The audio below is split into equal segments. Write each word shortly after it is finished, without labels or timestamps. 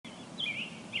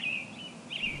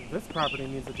This property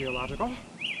needs a geological.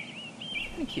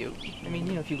 Kind of cute. I mean,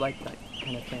 you know, if you like that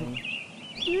kind of thing.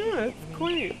 Yeah, it's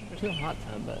quaint. There's no hot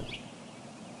tub, but...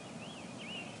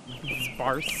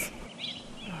 Sparse.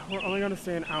 We're only going to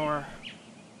stay an hour.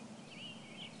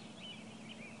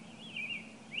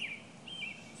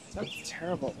 That's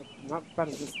terrible. Not bad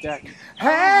as this deck.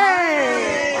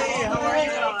 Hey! How are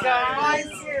you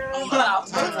guys?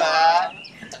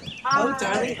 Oh,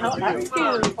 darling, how are you?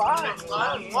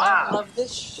 Wow. Love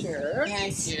this shirt.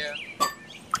 Thank you.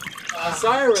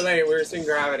 Sorry we're late. We were seeing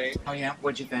Gravity. Oh yeah,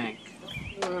 what'd you think?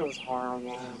 It was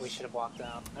horrible. We should have walked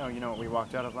out. Oh, you know what we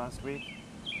walked out of last week?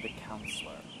 The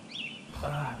Counselor.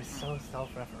 It was so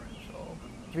self-referential.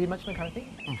 Did you read much McCarthy?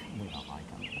 We don't like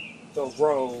him. The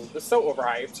road is so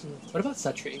overhyped. What about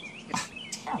Suttree?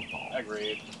 Terrible.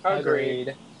 Agreed.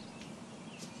 Agreed.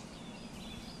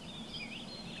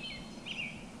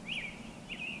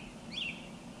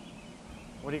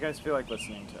 What do you guys feel like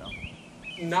listening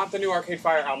to? Not the new Arcade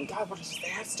Fire album. God, what a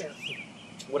disaster.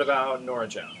 What about Nora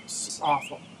Jones? It's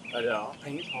awful. Adele?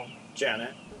 Painful.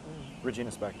 Janet?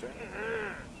 Regina Spektor?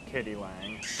 Katie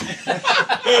Lang?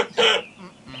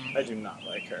 I do not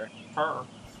like her. Her.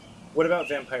 What about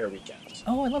Vampire Weekend?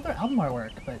 Oh, I love their album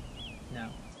artwork, but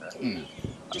no. No.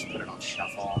 Just put it on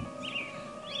shuffle.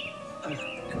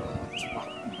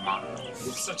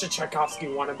 You're such a Tchaikovsky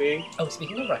wannabe. Oh,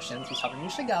 speaking of Russians, we saw the new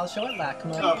Chagall show at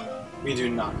LACMA. Oh, we do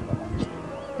not belong.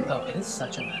 Oh, it is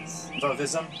such a mess.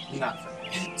 Vovism? Not for me.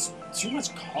 It's too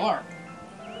much color.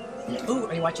 Ooh,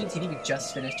 are you watching TV? We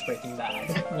just finished Breaking Bad.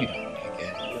 We don't make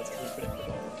it. That's kind of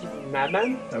predictable. Mad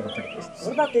Men? Overproduced.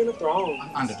 What about Game of Thrones?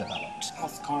 Underdeveloped.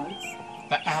 House of Cards?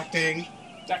 The acting.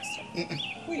 Dexter?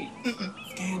 Wait.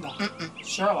 Scandal?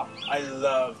 Sherlock? I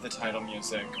love the title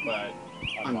music, but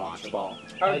unwatchable.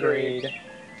 Agreed.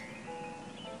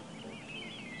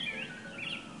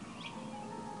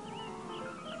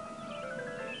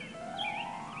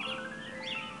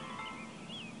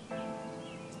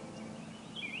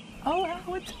 Oh,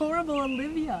 how adorable,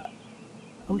 Olivia.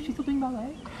 Oh, she's still doing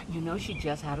ballet? You know, she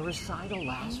just had a recital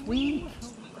last week.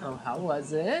 Oh, how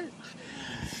was it?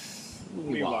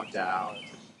 We walked out.